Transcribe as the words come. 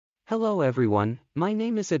Hello everyone, my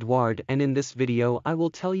name is Eduard and in this video I will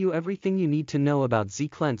tell you everything you need to know about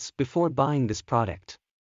Zcleanse before buying this product.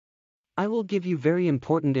 I will give you very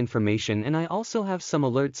important information and I also have some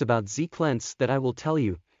alerts about Zcleanse that I will tell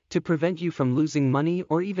you, to prevent you from losing money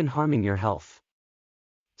or even harming your health.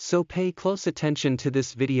 So pay close attention to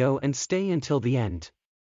this video and stay until the end.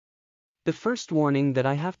 The first warning that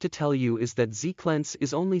I have to tell you is that Zcleanse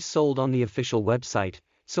is only sold on the official website,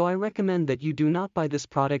 so I recommend that you do not buy this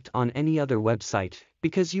product on any other website,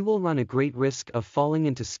 because you will run a great risk of falling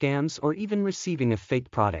into scams or even receiving a fake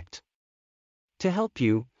product. To help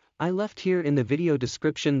you, I left here in the video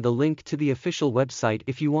description the link to the official website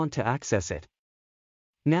if you want to access it.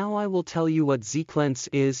 Now I will tell you what Zcleanse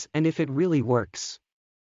is and if it really works.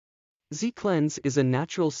 Zcleanse is a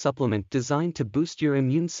natural supplement designed to boost your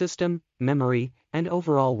immune system, memory, and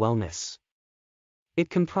overall wellness. It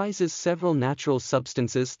comprises several natural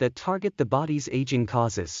substances that target the body's aging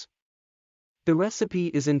causes. The recipe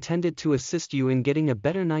is intended to assist you in getting a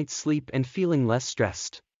better night's sleep and feeling less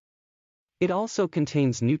stressed. It also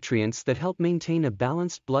contains nutrients that help maintain a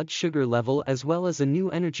balanced blood sugar level as well as a new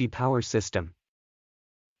energy power system.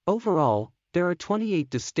 Overall, there are 28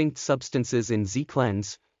 distinct substances in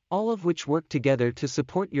Zcleanse, all of which work together to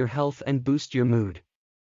support your health and boost your mood.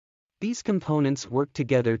 These components work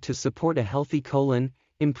together to support a healthy colon,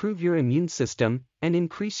 improve your immune system, and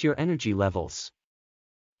increase your energy levels.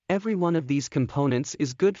 Every one of these components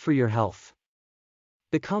is good for your health.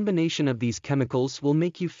 The combination of these chemicals will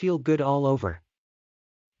make you feel good all over.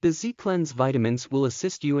 The Zcleanse vitamins will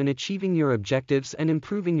assist you in achieving your objectives and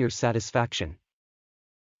improving your satisfaction.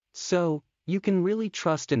 So, you can really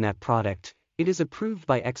trust in that product. It is approved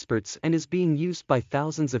by experts and is being used by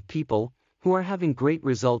thousands of people, who are having great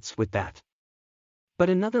results with that. But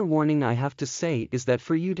another warning I have to say is that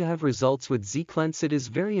for you to have results with Zcleanse, it is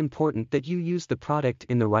very important that you use the product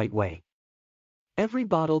in the right way. Every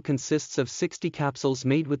bottle consists of 60 capsules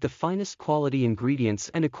made with the finest quality ingredients,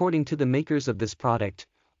 and according to the makers of this product,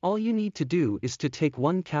 all you need to do is to take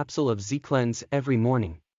one capsule of Zcleanse every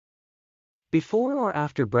morning. Before or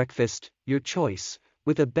after breakfast, your choice,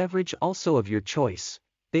 with a beverage also of your choice.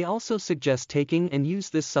 They also suggest taking and use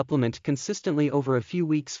this supplement consistently over a few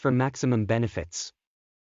weeks for maximum benefits.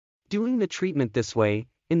 Doing the treatment this way,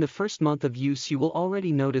 in the first month of use you will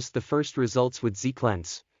already notice the first results with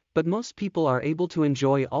Zcleanse, but most people are able to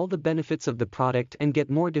enjoy all the benefits of the product and get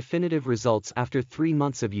more definitive results after 3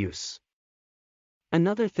 months of use.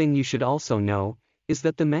 Another thing you should also know, is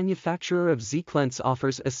that the manufacturer of Zcleanse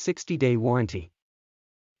offers a 60-day warranty.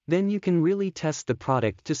 Then you can really test the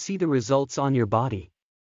product to see the results on your body.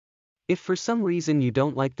 If for some reason you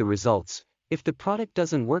don't like the results, if the product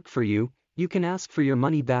doesn't work for you, you can ask for your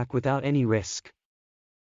money back without any risk.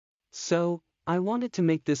 So, I wanted to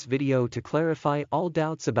make this video to clarify all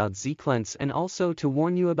doubts about Zcleanse and also to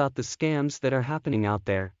warn you about the scams that are happening out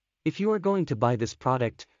there. If you are going to buy this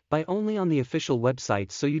product, buy only on the official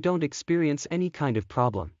website so you don't experience any kind of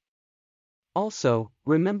problem. Also,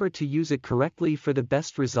 remember to use it correctly for the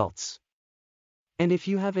best results. And if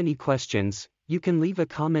you have any questions, you can leave a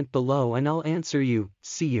comment below and I'll answer you.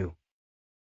 See you.